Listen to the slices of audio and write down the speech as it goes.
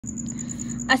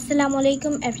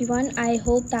Assalamualaikum everyone. I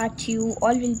hope that you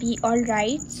all will be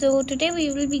alright. So today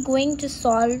we will be going to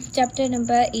solve chapter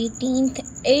number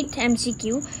 8th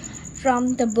MCQ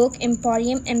from the book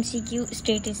Emporium MCQ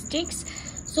Statistics.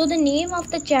 So the name of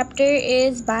the chapter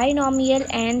is Binomial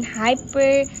and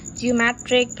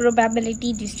Hypergeometric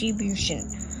Probability Distribution.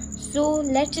 So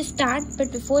let's start,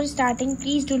 but before starting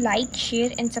please do like,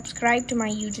 share and subscribe to my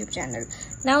YouTube channel.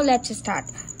 Now let's start.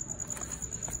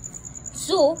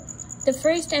 So the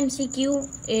first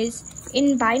MCQ is,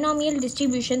 in binomial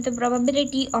distribution, the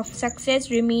probability of success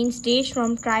remains dash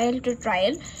from trial to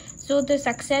trial. So the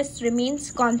success remains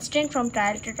constant from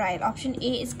trial to trial. Option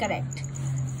A is correct.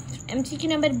 MCQ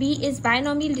number B is,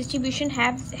 binomial distribution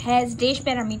has dash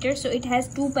parameters. So it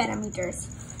has two parameters.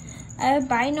 A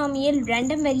binomial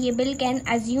random variable can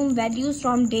assume values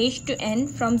from dash to n,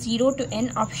 from 0 to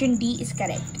n. Option D is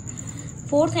correct.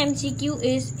 Fourth MCQ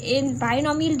is, in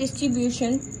binomial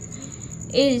distribution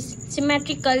is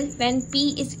symmetrical when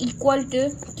P is equal to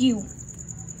Q.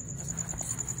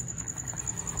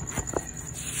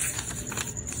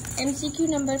 MCQ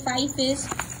number 5 is,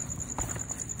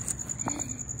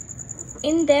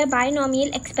 in the binomial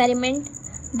experiment,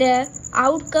 the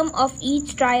outcome of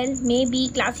each trial may be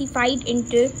classified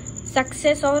into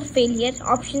success or failure.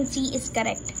 Option C is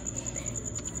correct.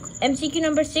 MCQ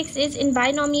number 6 is, in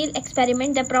binomial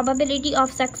experiment, the probability of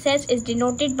success is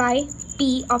denoted by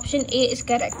P. Option A is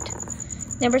correct.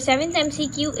 Number 7th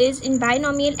MCQ is, in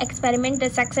binomial experiment, the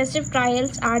successive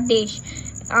trials are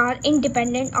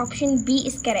independent. Option B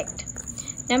is correct.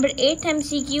 Number 8th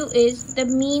MCQ is, the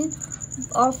mean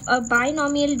of a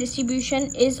binomial distribution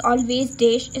is always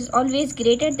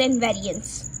greater than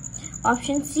variance.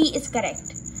 Option C is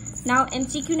correct. Now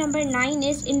MCQ number 9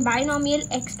 is, in binomial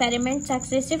experiment,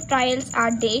 successive trials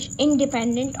are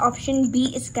independent. Option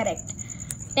B is correct.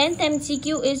 10th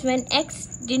MCQ is, when X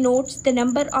denotes the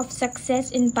number of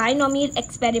success in binomial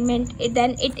experiment,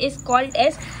 then it is called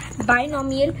as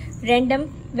binomial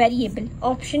random variable.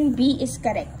 Option B is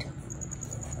correct.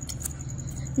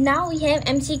 Now we have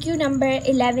MCQ number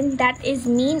 11, that is,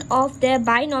 mean of the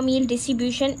binomial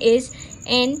distribution is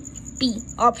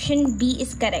NP. Option B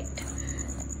is correct.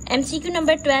 MCQ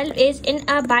number 12 is, in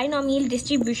a binomial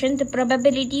distribution, the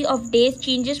probability of days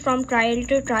changes from trial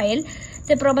to trial.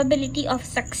 The probability of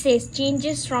success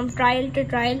changes from trial to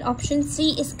trial. Option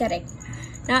C is correct.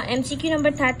 Now MCQ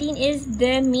number 13 is,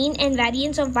 the mean and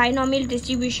variance of binomial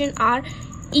distribution are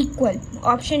equal.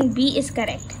 Option B is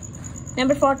correct.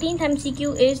 Number 14th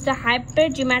MCQ is, the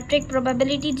hypergeometric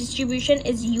probability distribution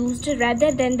is used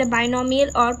rather than the binomial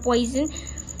or Poisson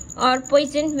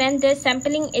when the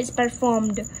sampling is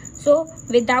performed, so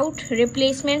without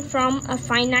replacement from a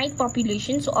finite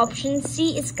population. So option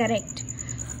C is correct.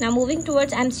 Now moving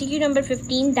towards MCQ number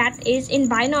 15, that is, in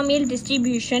binomial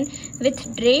distribution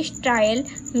with dash trial,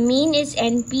 mean is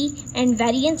NP and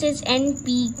variance is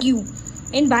NPQ.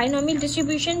 In binomial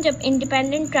distribution जब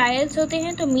independent trials होते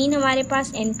हैं तो mean हमारे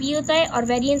पास NP होता है और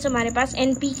variance हमारे पास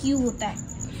NPQ होता है.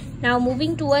 Now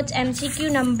moving towards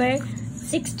MCQ number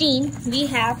 16, we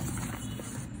have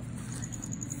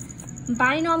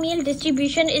binomial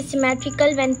distribution is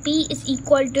symmetrical when P is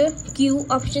equal to Q.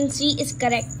 Option C is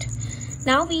correct.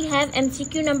 Now we have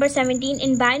MCQ number 17,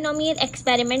 in binomial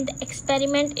experiment, the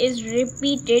experiment is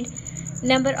repeated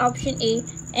number, option A,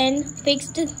 and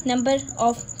fixed number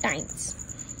of times.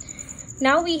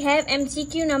 Now we have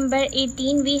MCQ number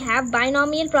 18, we have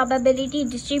binomial probability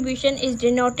distribution is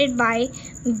denoted by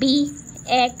B,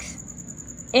 X,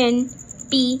 N,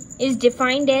 P is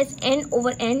defined as N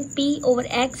over N, P over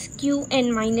X, Q,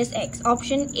 N minus X.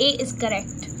 Option A is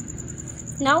correct.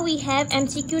 Now we have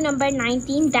MCQ number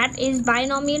 19, that is,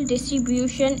 binomial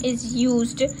distribution is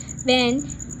used when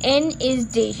N is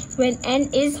dash, when N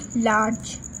is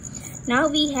large. Now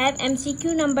we have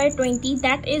MCQ number 20,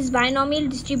 that is, binomial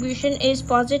distribution is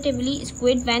positively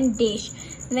skewed when dash,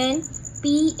 when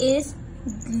P is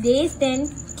less than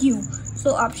Q.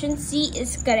 So option C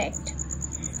is correct.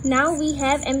 Now we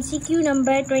have MCQ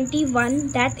number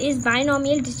 21, that is,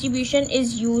 binomial distribution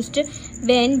is used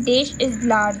when dash is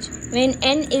large, when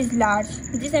N is large.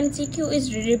 This MCQ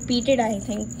is repeated, I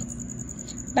think.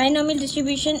 Binomial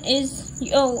distribution is,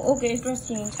 it was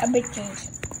changed, a bit changed.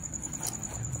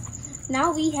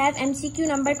 Now we have MCQ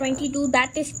number 22,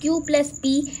 that is, Q plus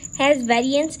P has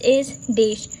variance is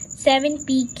dash,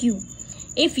 7PQ.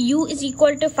 If U is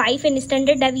equal to 5 and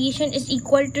standard deviation is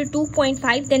equal to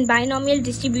 2.5, then binomial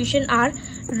distribution are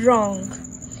wrong.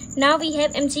 Now we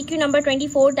have MCQ number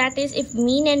 24, that is, if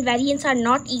mean and variance are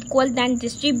not equal, then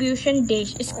distribution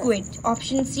dash is skewed.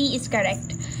 Option C is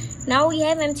correct. Now we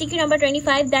have MCQ number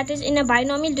 25, that is, in a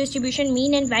binomial distribution,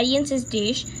 mean and variance is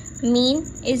dash, mean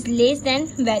is less than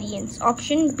variance.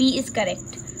 Option B is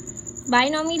correct.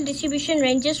 Binomial distribution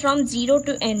ranges from 0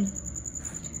 to n.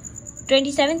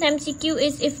 27th MCQ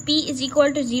is if P is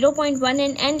equal to 0.1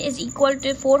 and n is equal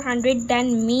to 400,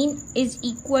 then mean is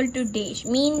equal to dash.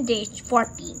 Mean dash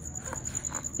 40.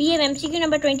 We have MCQ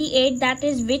number 28, that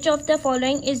is which of the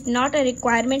following is not a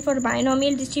requirement for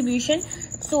binomial distribution.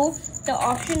 So the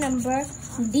option number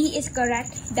D is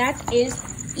correct. That is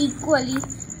equally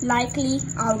likely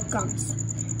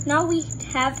outcomes. Now we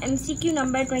have MCQ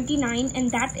number 29,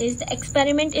 and that is the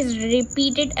experiment is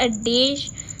repeated a dash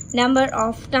number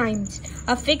of times,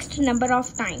 a fixed number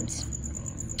of times.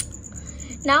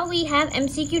 Now we have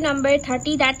MCQ number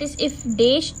 30, that is if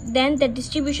dash, then the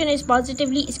distribution is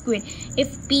positively skewed.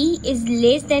 If P is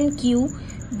less than Q,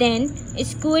 then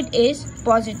skewed is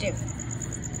positive.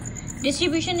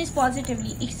 Distribution is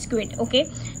positively skewed. Okay.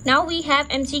 Now we have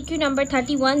MCQ number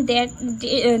 31. There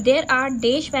are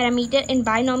dash parameter in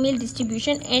binomial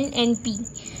distribution n and p.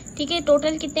 ठीक है,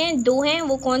 total कितने हैं? 2 हैं.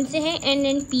 वो कौन से हैं? n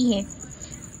and p हैं.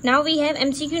 Now we have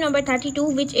MCQ number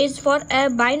 32, which is for a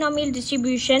binomial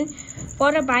distribution.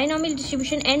 For a binomial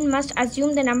distribution, n must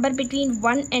assume the number between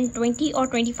 1 and 20 or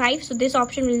 25. So this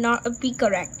option will not be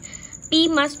correct. P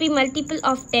must be multiple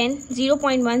of 10,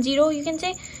 0.10 you can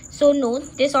say. So no,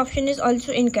 this option is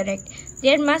also incorrect.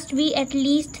 There must be at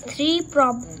least 3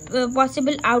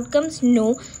 possible outcomes.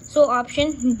 No. So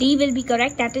option D will be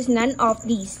correct. That is none of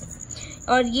these.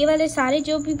 और ये वाले सारे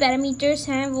जो भी parameters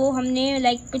हैं वो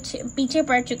हमने पीछे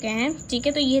पढ़ चुके हैं. ठीक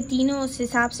है, तो ये तीनों उस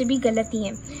हिसाब से भी गलती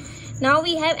हैं. Now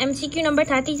we have MCQ number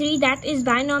 33, that is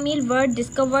binomial word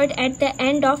discovered at the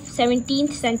end of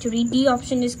 17th century. D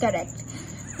option is correct.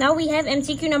 Now we have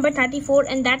MCQ number 34,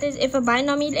 and that is if a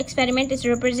binomial experiment is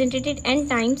represented n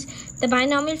times, the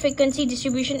binomial frequency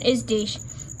distribution is dash.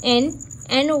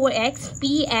 N over x,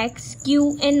 p x,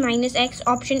 q n minus x.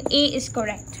 Option A is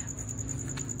correct.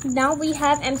 Now we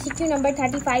have MCQ number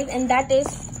 35, and that is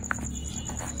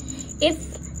if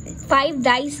 5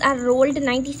 dice are rolled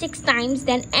 96 times,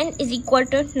 then n is equal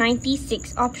to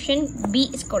 96. Option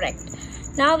B is correct.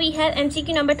 Now we have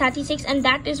MCQ number 36, and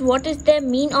that is what is the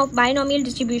mean of binomial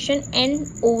distribution n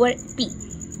over p.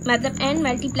 मतलब n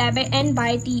multiplied by n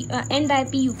by p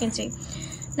you can say.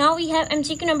 Now we have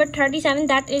MCQ number 37,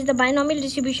 that is the binomial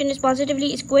distribution is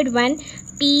positively skewed when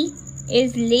p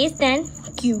is less than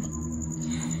q.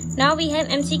 Now we have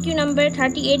MCQ number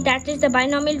 38, that is the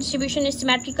binomial distribution is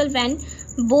symmetrical when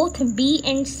both B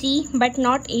and C but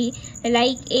not A.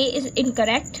 Like A is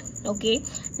incorrect. Okay,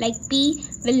 like P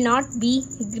will not be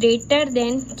greater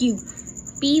than Q.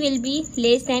 P will be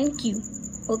less than Q.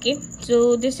 Okay,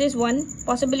 so this is one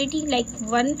possibility, like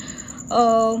one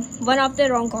of the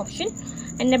wrong option.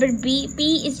 And number B,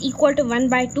 P is equal to 1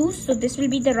 by 2. So this will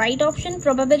be the right option.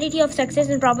 Probability of success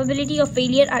and probability of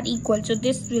failure are equal. So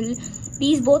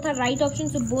these both are right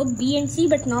options. So both B and C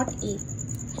but not A.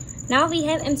 Now we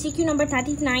have MCQ number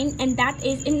 39, and that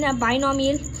is in a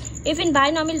binomial. If in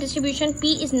binomial distribution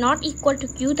P is not equal to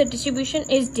Q, the distribution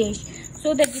is dash.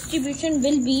 So the distribution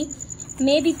will be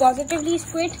maybe positively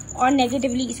skewed or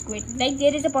negatively skewed. Like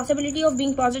there is a possibility of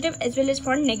being positive as well as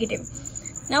for negative.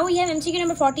 Now we have MCQ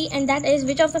number 40, and that is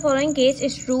which of the following case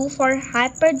is true for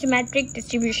hypergeometric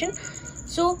distribution.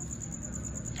 So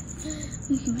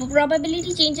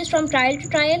probability changes from trial to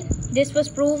trial. This was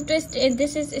proved.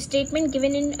 This is a statement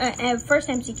given in first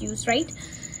MCQs, right?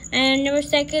 And number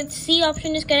second, C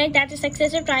option is correct. That is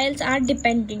successive trials are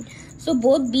dependent. So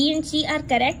both B and C are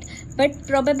correct, but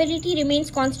probability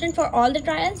remains constant for all the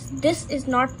trials. This is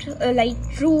not like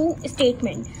true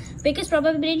statement, because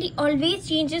probability always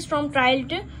changes from trial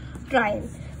to trial.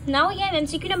 Now we have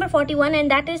MCQ number 41,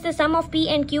 and that is the sum of P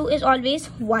and Q is always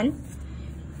 1.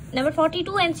 Number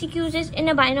 42 MCQs is in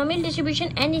a binomial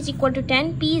distribution n is equal to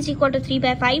 10, P is equal to 3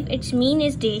 by 5, its mean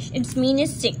is dash, its mean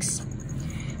is 6.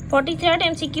 43rd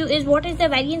MCQ is what is the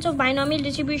variance of binomial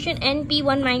distribution n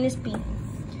P1 minus P.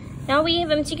 Now we have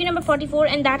MCQ number 44,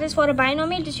 and that is for a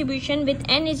binomial distribution with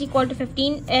n is equal to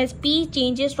 15 as P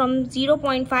changes from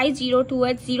 0.50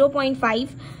 towards 0.5.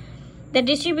 The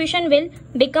distribution will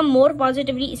become more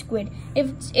positively skewed.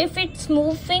 If it's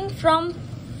moving from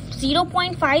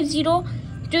 0.50 to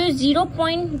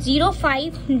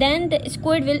 0.05, then the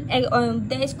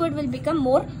squid will become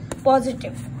more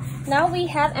positive. Now we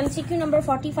have MCQ number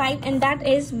 45, and that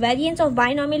is variance of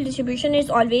binomial distribution is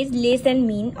always less than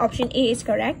mean. Option A is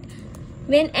correct.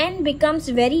 When n becomes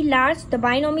very large, the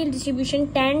binomial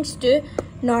distribution tends to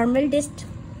normal dist.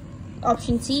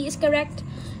 Option C is correct.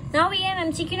 Now we have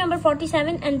MCQ number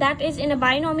 47, and that is in a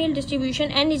binomial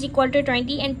distribution n is equal to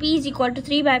 20 and P is equal to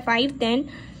 3 by 5, then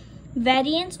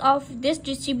variance of this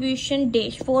distribution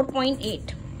dash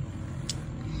 4.8.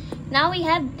 Now we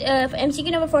have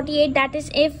MCQ number 48, that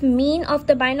is if mean of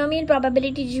the binomial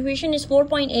probability distribution is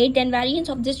 4.8, then variance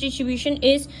of this distribution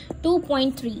is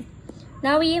 2.3.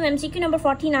 Now we have MCQ number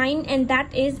 49, and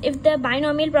that is if the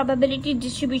binomial probability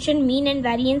distribution mean and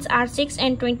variance are 6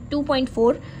 and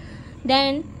 2.4,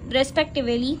 then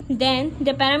respectively, then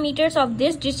the parameters of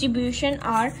this distribution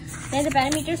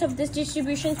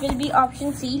will be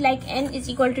option C, like n is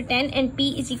equal to 10 and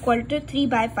p is equal to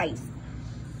 3/5.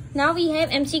 Now we have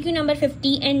MCQ number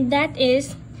 50, and that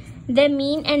is the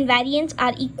mean and variance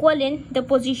are equal in the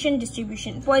Poisson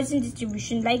distribution,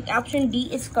 like option D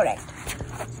is correct.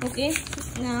 Okay,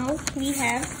 now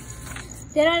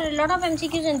there are a lot of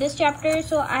MCQs in this chapter,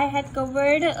 so I had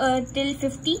covered till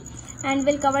 50 and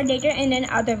will cover later in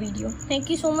another video. Thank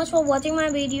you so much for watching my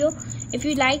video. If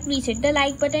you like, please hit the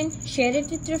like button, share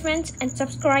it with your friends and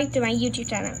subscribe to my YouTube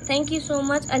channel. Thank you so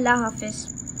much. Allah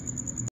Hafiz.